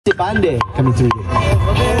Bande coming through there.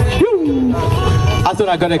 I thought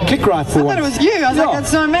I got a click right for I thought it was you. I was like, that's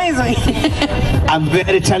so amazing. I'm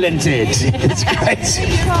very talented. It's great.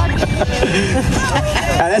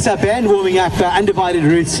 That's our band warming up, Undivided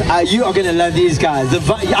Roots. You are going to love these guys.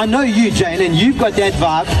 I know you, Jane, and you've got that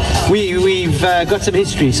vibe. We've got some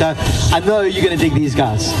history, so I know you're going to dig these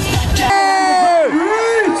guys. Hey!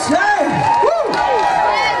 Roots! Hey! Woo!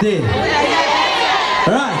 There.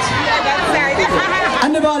 All right.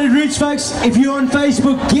 Undivided Roots, folks, if you're on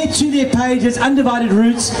Facebook, get to their page. It's Undivided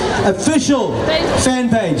Roots official fan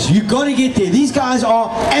page. You've got to get there. These guys are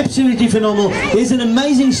absolutely phenomenal. There's an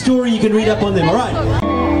amazing story you can read up on them, all right?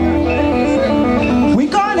 We're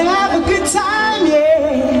gonna have a good time,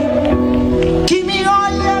 yeah. Give me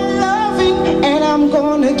all your loving and I'm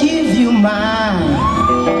gonna give you mine.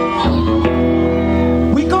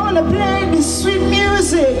 We're gonna play this sweet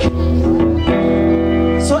music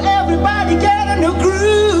so everybody get in the groove.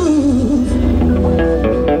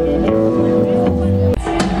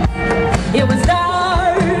 It was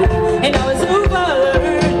dark and I was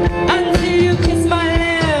over until you kissed my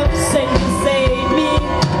lips and you saved me.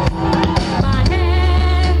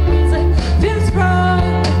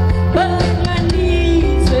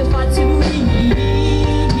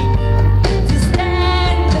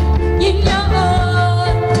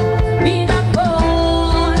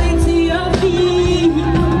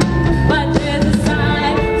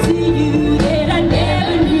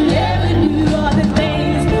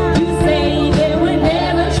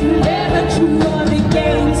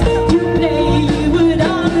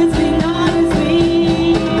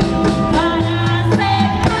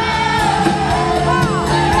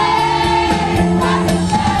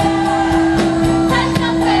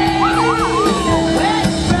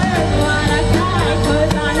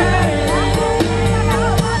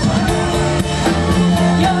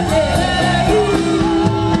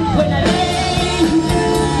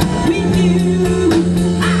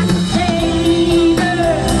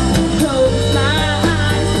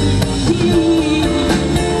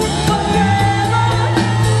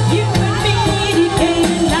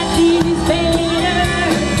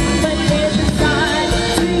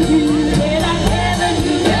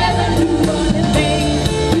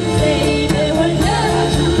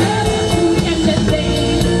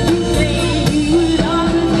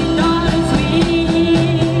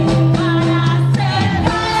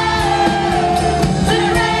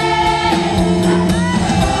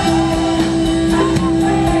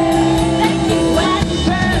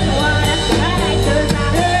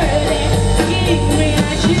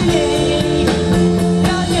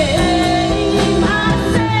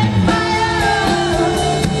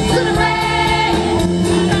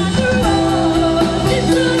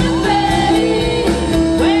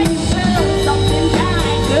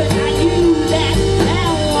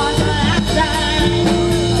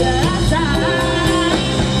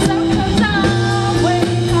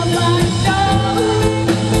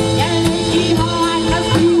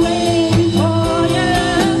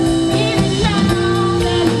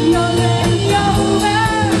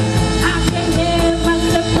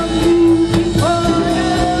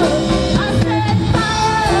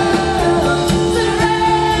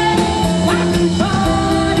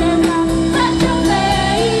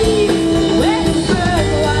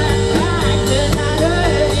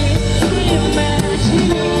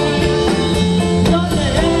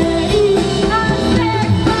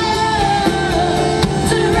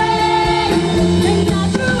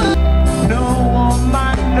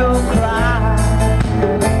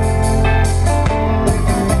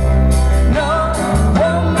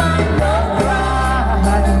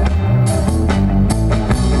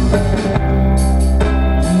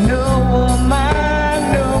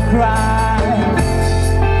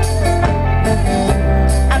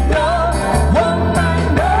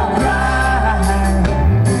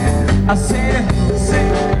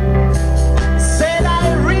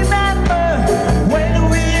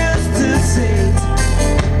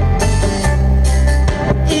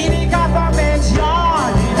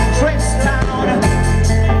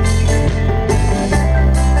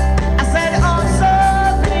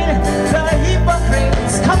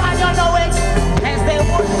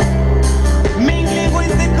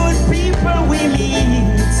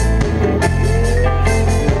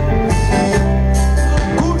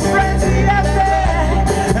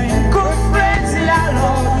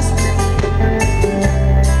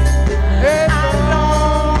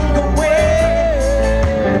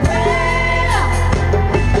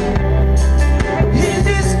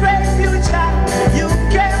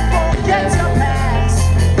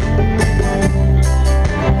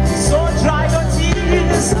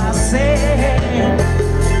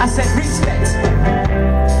 I said respect.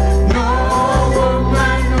 No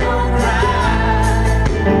woman, no cry.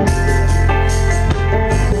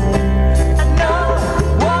 No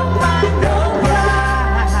woman, no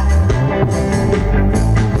cry.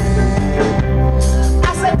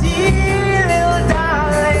 I said, dear little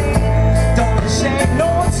darling, don't shed no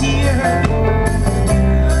tear.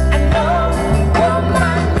 And no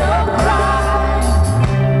woman, no cry.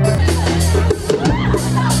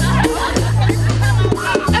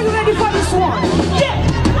 Are you ready for this one? Yeah!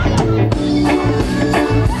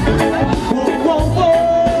 Whoa, whoa,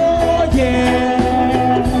 whoa, yeah.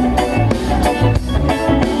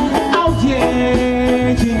 Oh, yeah,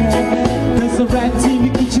 yeah. There's a rat team,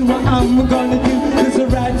 you teach you what I'm gonna do. There's a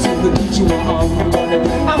rat team, you teach you what I'm gonna do.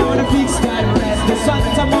 I'm gonna fix that rest. That's what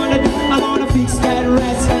I'm gonna do. I'm gonna fix that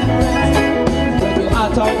rest. When you're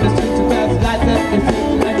out on the street to rest, like that,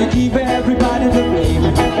 and you give everybody the blame.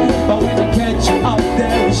 But when they catch you up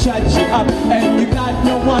there, we shut you up, and you got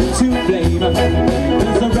no one to blame.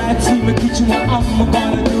 There's a rat team, you teach you what I'm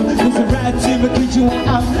gonna do. There's a rat team, you teach you what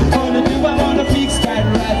I'm gonna do. I wanna fix that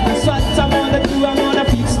rest. That's what I wanna do. I wanna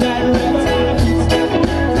fix that rest.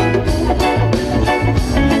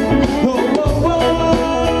 Whoa, whoa,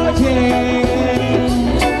 whoa, yeah.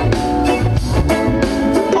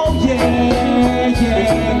 Oh yeah,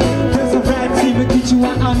 yeah. There's a rat team to teach you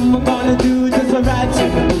what I'm gonna do. There's a rat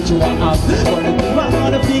team to teach you what I'm gonna do. I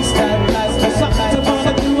wanna fix that rest. That's what I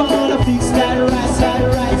wanna do. I wanna fix that rest, that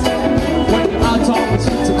rest. When you're out on the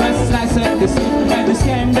street to rest, like said this, and you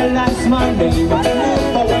scandalize my name. But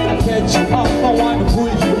when I catch you up, I wanna pull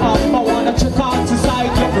you up. I wanna check out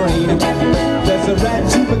inside your brain. There's a rat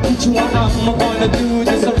team to teach you what I'm gonna do.